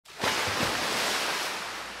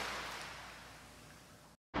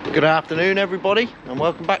Good afternoon everybody and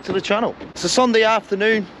welcome back to the channel. It's a Sunday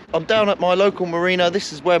afternoon. I'm down at my local marina.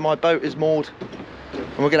 This is where my boat is moored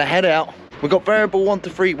and we're going to head out. We've got variable 1 to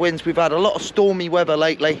 3 winds. We've had a lot of stormy weather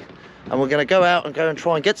lately and we're going to go out and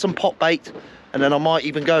try and get some pot bait, and then I might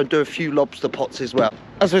even go and do a few lobster pots as well.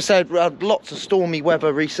 As I said, we had lots of stormy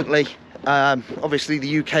weather recently. Obviously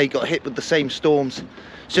the UK got hit with the same storms.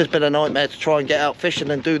 It's just been a nightmare to try and get out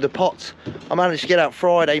fishing and do the pots. I managed to get out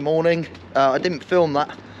Friday morning. I didn't film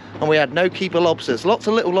that. And we had no keeper lobsters. Lots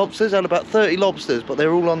of little lobsters, had about 30 lobsters, but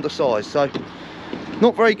they're all undersized, so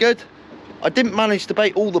not very good. I didn't manage to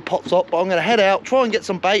bait all the pots up, but I'm going to head out, try and get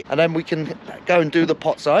some bait, and then we can go and do the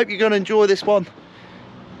pots. So I hope you're going to enjoy this one.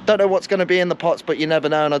 Don't know what's going to be in the pots, but you never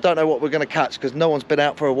know, and I don't know what we're going to catch because no one's been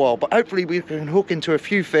out for a while, but hopefully we can hook into a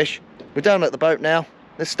few fish. We're down at the boat now.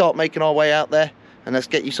 Let's start making our way out there, and let's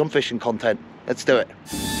get you some fishing content. Let's do it.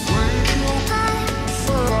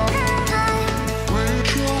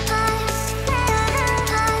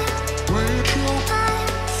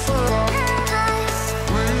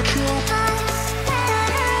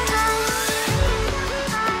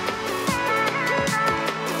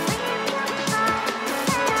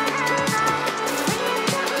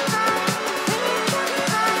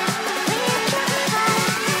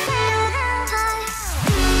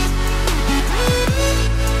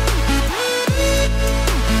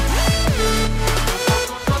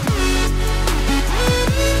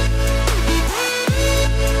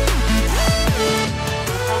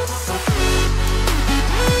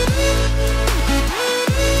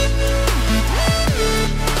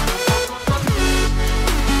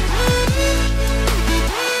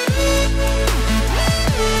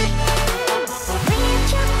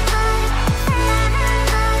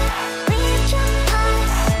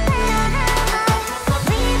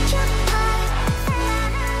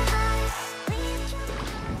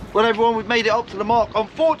 Well everyone, we've made it up to the mark.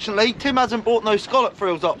 Unfortunately, Tim hasn't brought no scallop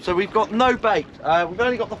frills up, so we've got no bait. We've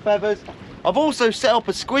only got the feathers. I've also set up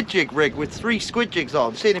a squid jig rig with 3 squid jigs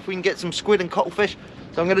on, seeing if we can get some squid and cuttlefish.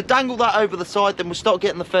 So I'm going to dangle that over the side, then we'll start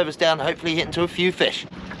getting the feathers down, hopefully hit into a few fish.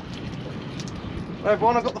 Well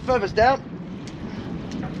everyone, I've got the feathers down.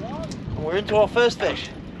 And we're into our first fish.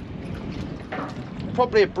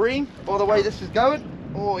 Probably a bream, by the way this is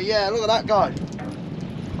going. Oh yeah, look at that guy.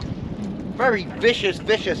 Very vicious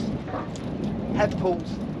head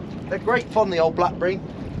pulls. They're great fun, the old black bream.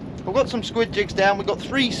 I've got some squid jigs down. We've got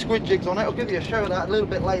 3 squid jigs on it. I'll give you a show of that a little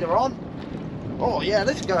bit later on. Oh yeah,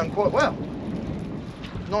 this is going quite well.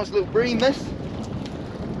 Nice little bream this.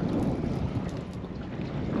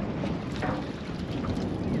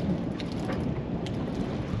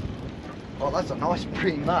 Oh, that's a nice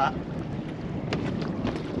bream that.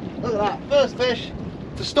 Look at that, first fish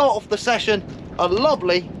to start off the session. A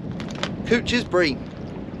lovely Cooch's bream.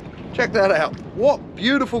 Check that out. What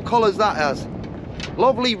beautiful colours that has.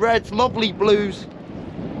 Lovely reds, lovely blues,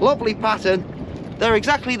 lovely pattern. They're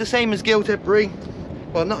exactly the same as gill-tip bream.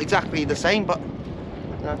 Well, not exactly the same, but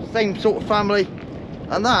you know, same sort of family.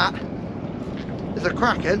 And that is a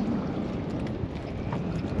cracking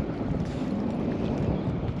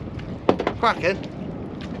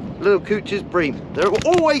little Cooch's bream. They're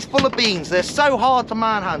always full of beans. They're so hard to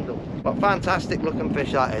manhandle, but fantastic looking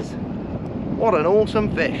fish that is. What an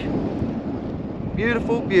awesome fish.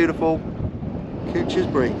 Beautiful, beautiful Cooch's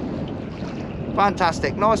bream.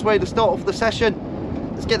 Fantastic. Nice way to start off the session.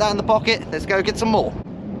 Let's get that in the pocket. Let's go get some more.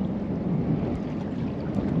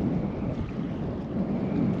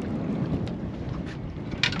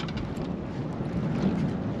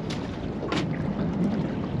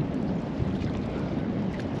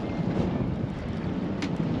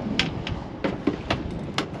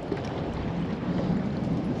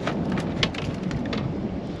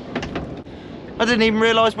 I didn't even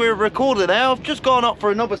realise we were recording now. I've just gone up for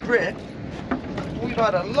another trip. We've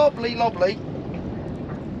had a lovely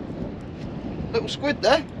little squid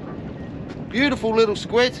there. Beautiful little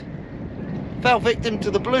squid. Fell victim to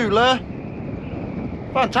the blue lure.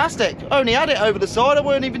 Fantastic. Only had it over the side. I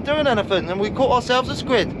weren't even doing anything and we caught ourselves a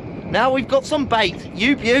squid. Now we've got some bait.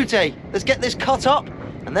 You beauty. Let's get this cut up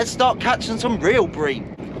and let's start catching some real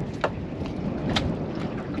bream.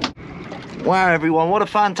 Wow everyone, what a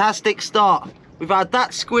fantastic start. We've had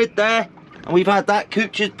that squid there, and we've had that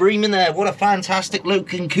Cooch's bream in there. What a fantastic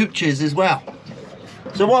looking Cooch's as well.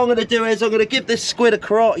 So what I'm going to do is I'm going to give this squid a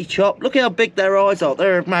karate chop. Look at how big their eyes are.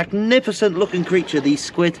 They're a magnificent looking creature, these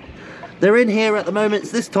squid. They're in here at the moment.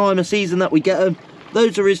 It's this time of season that we get them.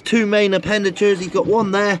 Those are his 2 main appendages. He's got one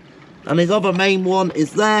there, and his other main one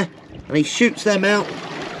is there. And he shoots them out,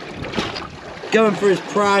 going for his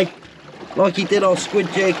prey. like he did our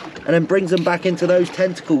squid jig, and then brings them back into those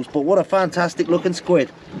tentacles. But what a fantastic looking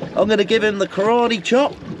squid. I'm going to give him the karate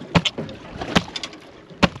chop.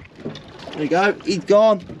 There we go, he's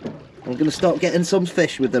gone. I'm going to start getting some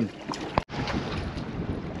fish with them.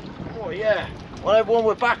 Oh yeah, well everyone,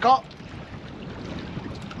 we're back up.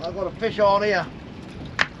 I've got a fish on here.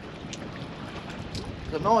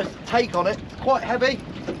 It's a nice take on it, it's quite heavy.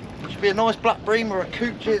 Should be a nice black bream or a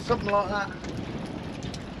coochie, something like that.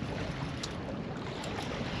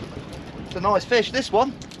 It's a nice fish, this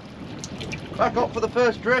one. Back up for the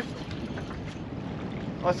first drift.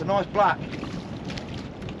 Oh, it's a nice black.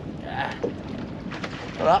 Yeah. Look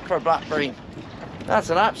at that for a black bream. That's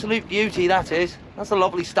an absolute beauty, that is. That's a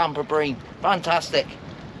lovely stamper bream. Fantastic.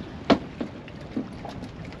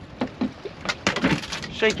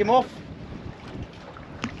 Shake him off.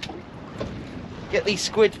 Get these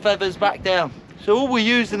squid feathers back down. So all we're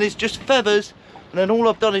using is just feathers, and then all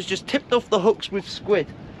I've done is just tipped off the hooks with squid.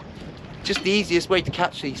 Just the easiest way to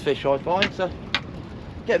catch these fish, I find. So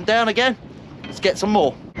get them down again. Let's get some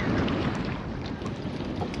more.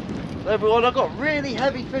 So everyone, I've got really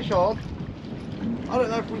heavy fish on. I don't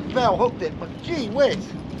know if we foul hooked it, but gee whiz,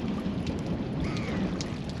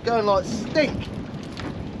 it's going like stink.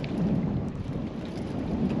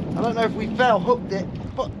 I don't know if we foul hooked it,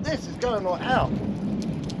 but this is going like hell.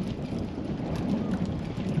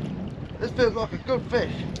 This feels like a good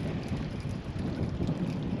fish.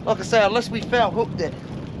 Like I say, unless we foul hooked it.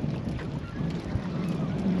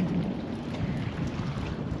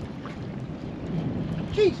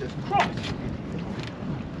 Jesus Christ.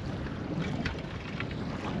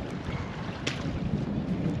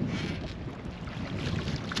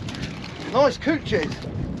 Nice cooches.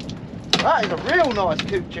 That is a real nice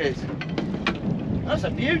cooches. That's a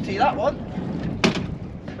beauty, that one.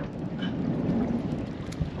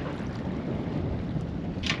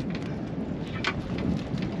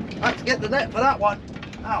 I had to get the net for that one.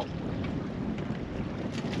 Ow.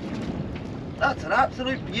 That's an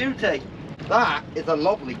absolute beauty. That is a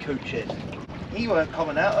lovely cooches. He weren't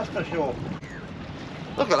coming out, that's for sure.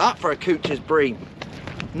 Look at that for a cooches bream.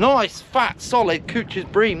 Nice, fat, solid cooches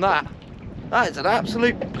bream, that. That is an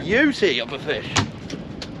absolute beauty of a fish.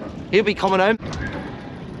 He'll be coming home.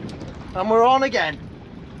 And we're on again.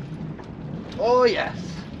 Oh yes.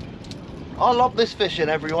 I love this fishing,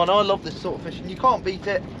 everyone. I love this sort of fishing. You can't beat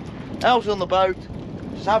it. Elves on the boat,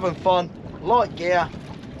 just having fun, light gear,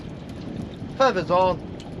 feathers on,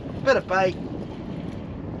 bit of bait.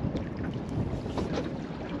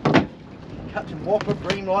 Catching whopper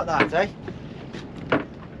bream like that, eh?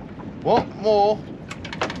 What more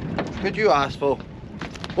could you ask for?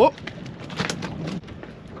 Whoop!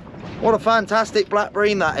 What a fantastic black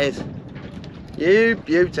bream that is. You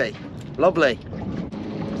beauty. Lovely.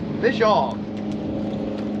 Fish on.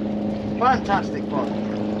 Fantastic fun.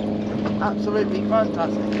 Absolutely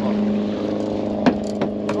fantastic fun.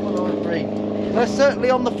 Come on, bream. They're certainly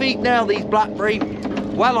on the feed now, these black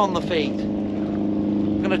bream. Well on the feed.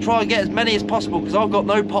 I'm going to try and get as many as possible because I've got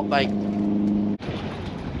no pot bait. And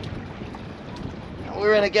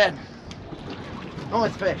we're in again.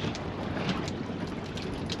 Nice fish.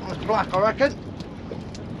 Nice black, I reckon.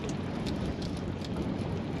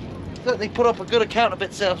 Certainly put up a good account of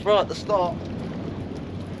itself right at the start.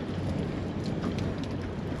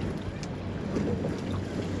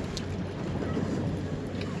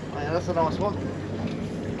 Oh yeah, that's a nice one.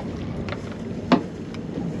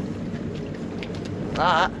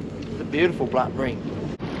 That is a beautiful black bream.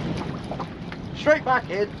 Straight back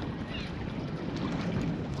in.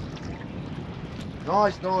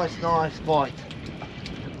 Nice, nice, nice bite.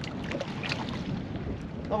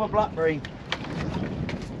 Another black bream.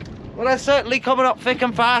 Well, they're certainly coming up thick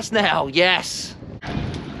and fast now, yes.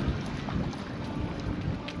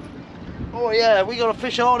 Oh yeah, we got a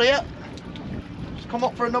fish on here. Just come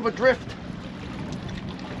up for another drift.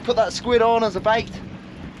 Put that squid on as a bait.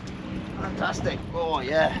 Fantastic, oh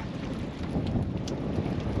yeah.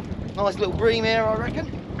 Nice little bream here, I reckon.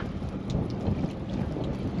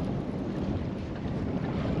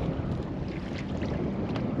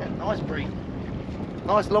 Yeah, nice bream.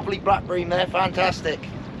 Nice lovely black bream there, fantastic.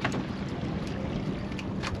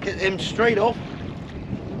 Get him straight off.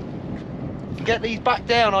 Get these back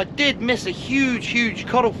down. I did miss a huge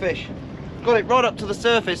cuttlefish. Got it right up to the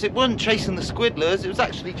surface. It wasn't chasing the squid lures, it was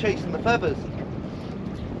actually chasing the feathers.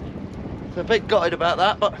 So a bit gutted about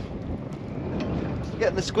that, but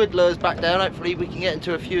getting the squid lures back down, hopefully we can get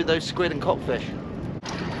into a few of those squid and codfish.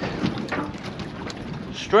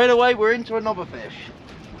 Straight away we're into another fish.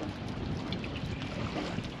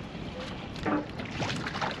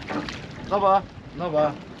 Another,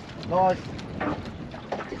 nice.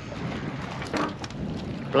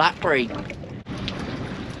 black bream.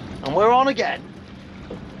 And we're on again.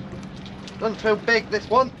 Doesn't feel big, this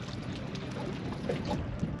one.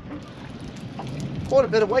 Quite a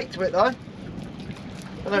bit of weight to it though.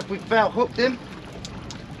 Don't know if we've about hooked him.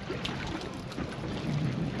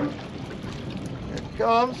 There it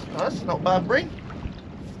comes. Oh, that's not a bad bream.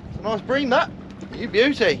 It's a nice bream, that. You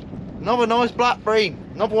beauty. Another nice black bream.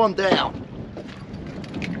 Another one down.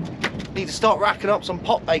 Need to start racking up some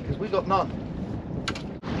pot bait because we've got none.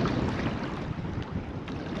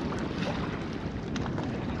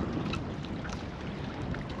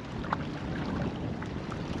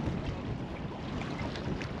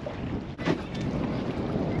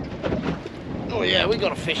 Oh yeah, we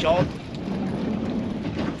got a fish on.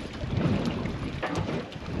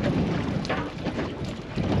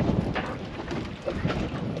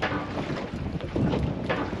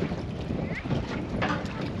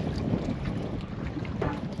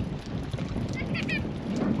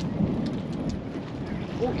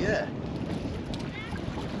 Oh yeah.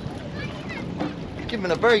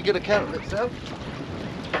 Giving a very good account of itself.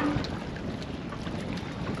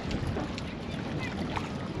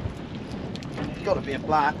 It's got to be a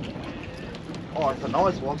black. Oh, it's a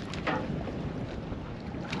nice one.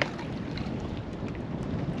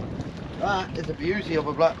 That is a beauty of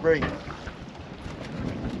a black bream.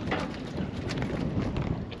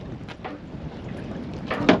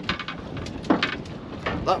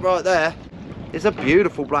 That right there is a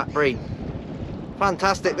beautiful black bream.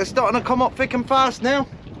 Fantastic. They're starting to come up thick and fast now.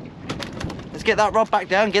 Let's get that rod back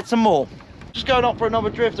down and get some more. Just going up for another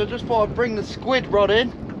drift. I just thought I'd bring the squid rod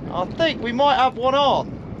in. I think we might have one on.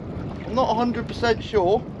 I'm not 100%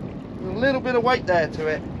 sure. There's a little bit of weight there to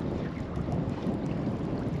it.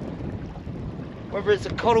 Whether it's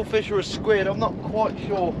a cuttlefish or a squid, I'm not quite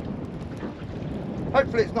sure.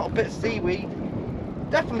 Hopefully it's not a bit of seaweed.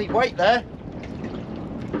 Definitely weight there.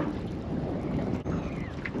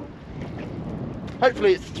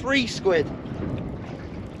 Hopefully it's 3 squid.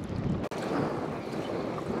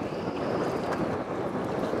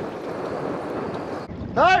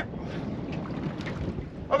 No!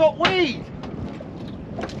 I got weed!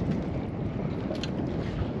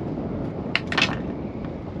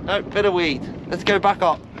 No, bit of weed. Let's go back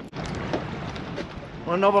up.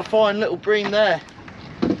 Another fine little bream there.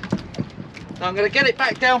 Now I'm going to get it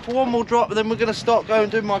back down for one more drop, and then we're going to start going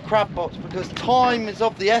and doing my crab box because time is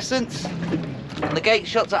of the essence. And the gate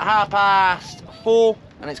shuts at 4:30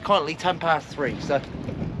 and it's currently 3:10, so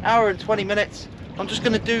hour and 20 minutes. I'm just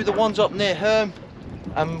going to do the ones up near Herm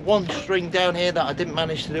and one string down here that I didn't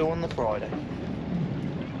manage to do on the Friday.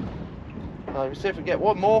 So we'll see if we get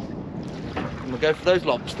one more and we'll go for those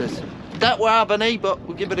lobsters. That will have an E, but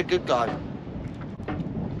we'll give it a good go.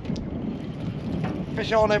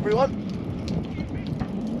 Fish on, everyone.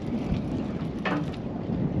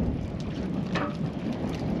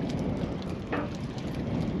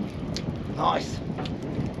 Nice.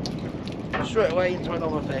 Straight away into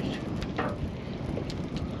another fish.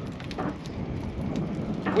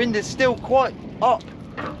 Wind is still quite up.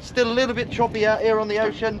 Still a little bit choppy out here on the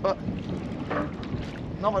ocean, but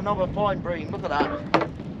another fine bream. Look at that.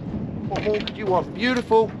 What more could you want?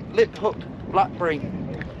 Beautiful lip hooked black bream.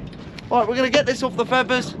 Right, we're going to get this off the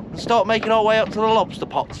feathers and start making our way up to the lobster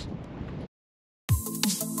pots.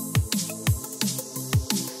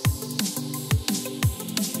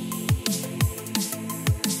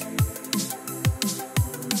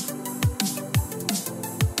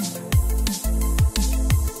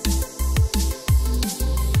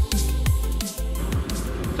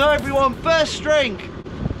 So everyone, first string.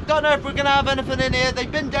 Don't know if we're going to have anything in here.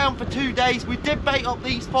 They've been down for 2 days. We did bait up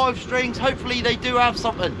these 5 strings. Hopefully they do have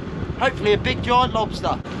something. Hopefully a big giant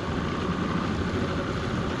lobster.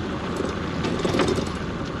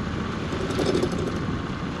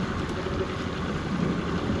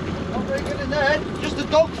 Not very good in there. Just a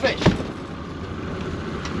dogfish.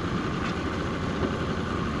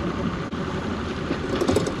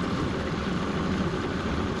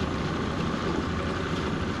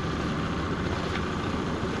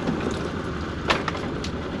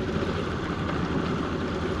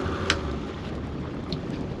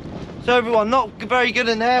 So everyone, not very good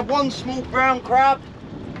in there. One small brown crab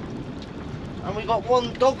and we got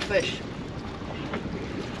one dogfish.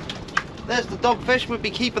 There's the dogfish. We'll be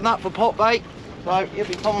keeping that for pot bait, so he'll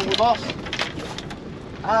be coming with us.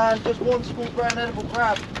 And just one small brown edible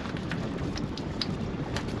crab.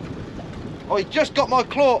 Oh, he just got my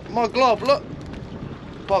glove, look.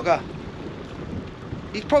 Bugger.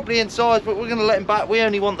 He's probably in size, but we're going to let him back. We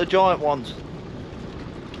only want the giant ones.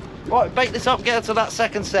 Right, bait this up and get her to that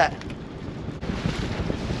second set.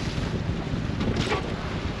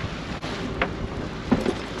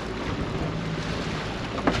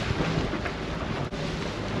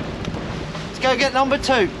 go get number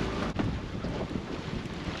 2.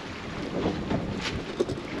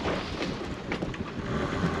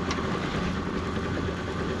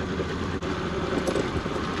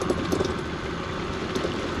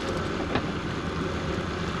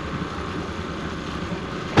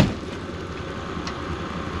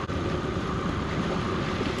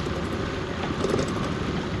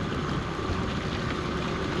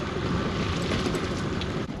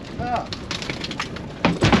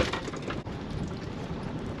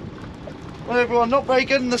 Well everyone, not very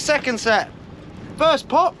good in the second set. First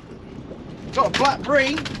pot, got a black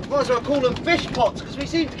bream. Might as well call them fish pots because we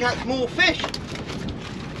seem to catch more fish.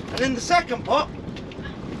 And in the second pot,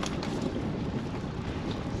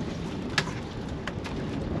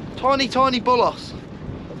 tiny bullhuss.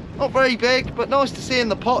 Not very big, but nice to see in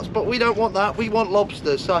the pots, but we don't want that, we want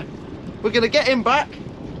lobsters. So we're gonna get him back.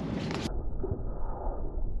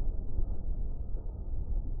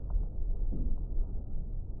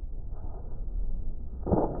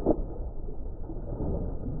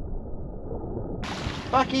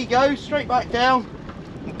 Back he goes, straight back down.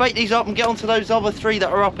 We'll bait these up and get onto those other 3 that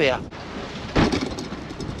are up here.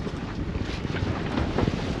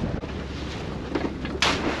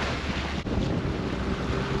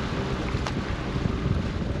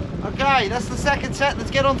 Okay, that's the second set,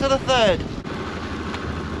 let's get on to the third.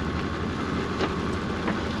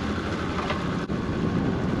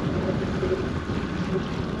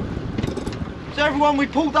 So everyone, we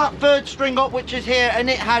pulled that third string up, which is here, and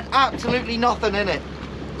it had absolutely nothing in it.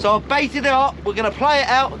 So I've baited it up, we're going to play it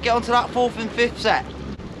out and get onto that 4th and 5th set.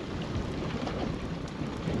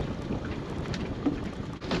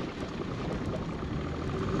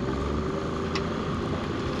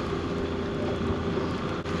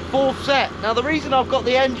 Fourth set. Now the reason I've got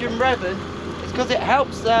the engine revving is because it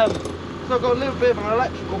helps, so I've got a little bit of an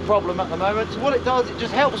electrical problem at the moment. So what it does, it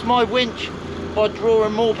just helps my winch by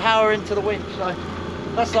drawing more power into the winch. So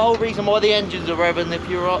that's the whole reason why the engines are revving, if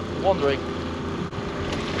you're wondering.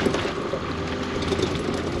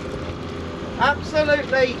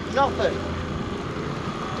 Absolutely nothing.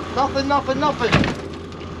 Nothing.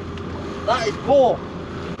 That is poor.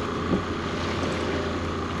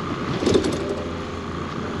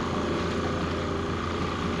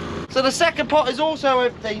 So the second pot is also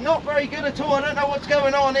empty. Not very good at all. I don't know what's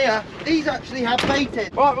going on here. These actually have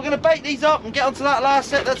baited. Right, we're going to bait these up and get onto that last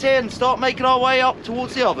set that's here and start making our way up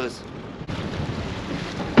towards the others.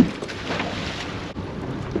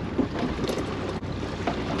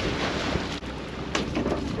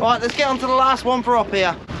 Right, let's get on to the last one for up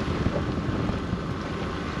here.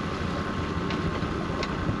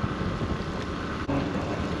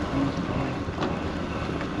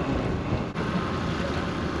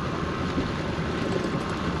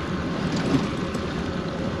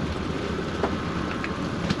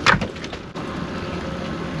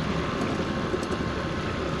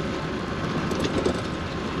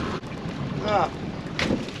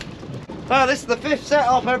 Well, this is the 5th set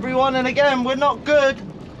up, everyone, and again, we're not good.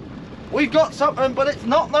 We've got something, but it's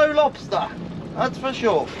not no lobster. That's for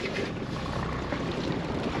sure.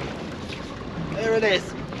 There it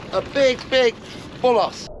is. A big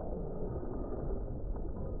bullhuss.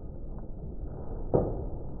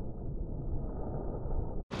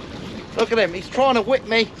 Look at him. He's trying to whip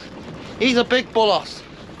me. He's a big bullhuss.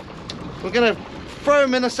 We're going to throw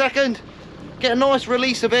him in a second. Get a nice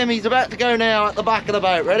release of him. He's about to go now at the back of the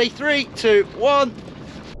boat. Ready? 3, 2, 1.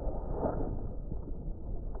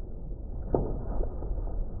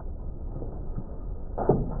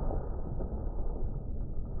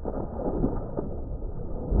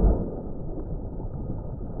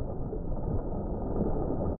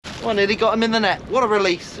 Well, nearly got him in the net. What a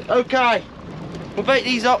release. Okay, we'll bait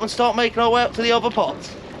these up and start making our way up to the other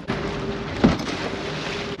pots.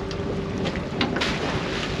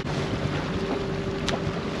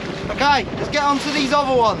 Okay, let's get on to these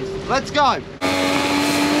other ones. Let's go.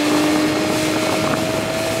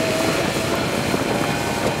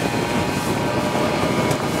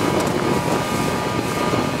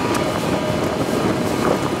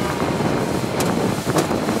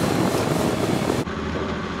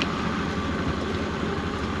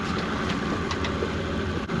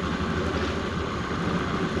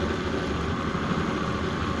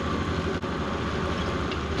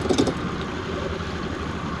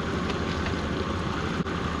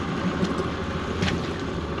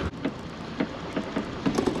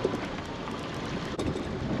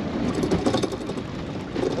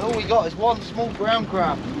 All we got is one small brown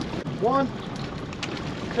crab. 1,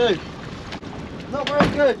 2. Not very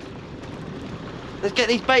good. Let's get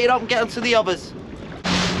these baited up and get onto the others.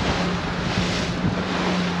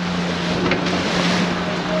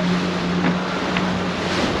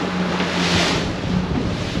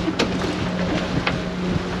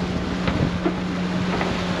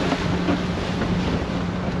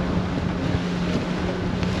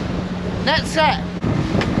 Net set.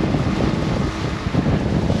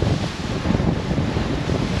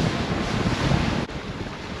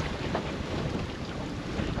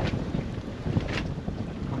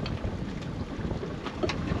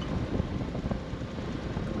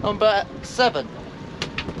 Number 7.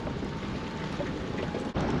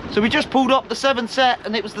 So we just pulled up the 7 set,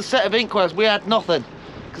 and it was the set of inkwells. We had nothing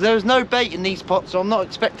because there was no bait in these pots, so I'm not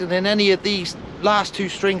expecting in any of these last 2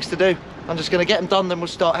 strings to do. I'm just going to get them done, then we'll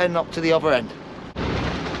start heading up to the other end.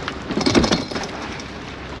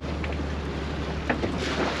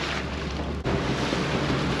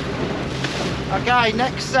 Okay,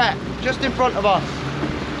 next set, just in front of us.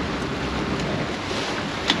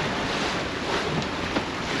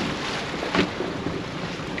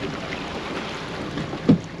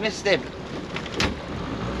 Missed him.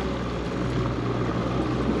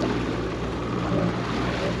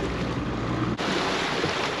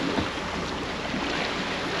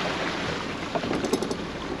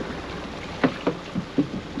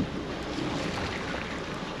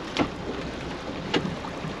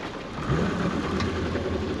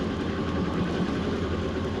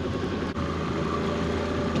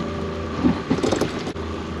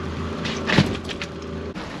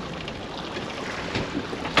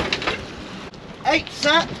 Eighth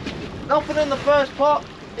set, nothing in the first pot.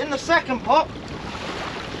 In the second pot,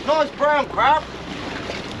 nice brown crab.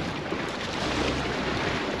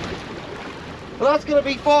 Well, that's going to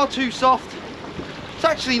be far too soft. It's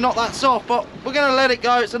actually not that soft, but we're going to let it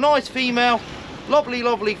go. It's a nice female, lovely,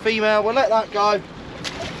 lovely female. We'll let that go.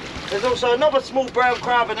 There's also another small brown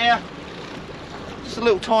crab in here, just a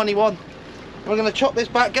little tiny one. We're going to chop this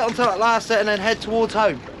back, get onto that last set, and then head towards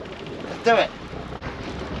home. Let's do it.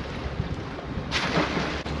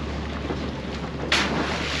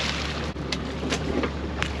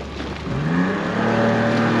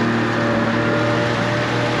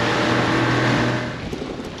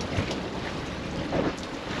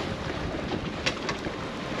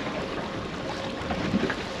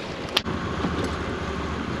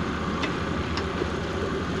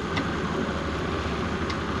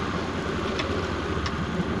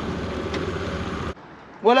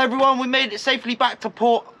 Well everyone, we made it safely back to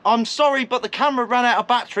port. I'm sorry, but the camera ran out of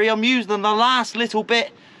battery. I'm using the last little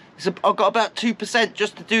bit. I've got about 2%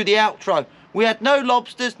 just to do the outro. We had no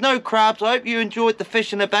lobsters, no crabs. I hope you enjoyed the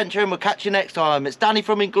fishing adventure, and we'll catch you next time. It's Danny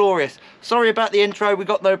from Inglorious. Sorry about the intro, we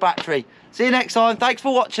got no battery. See you next time. Thanks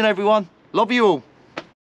for watching everyone. Love you all.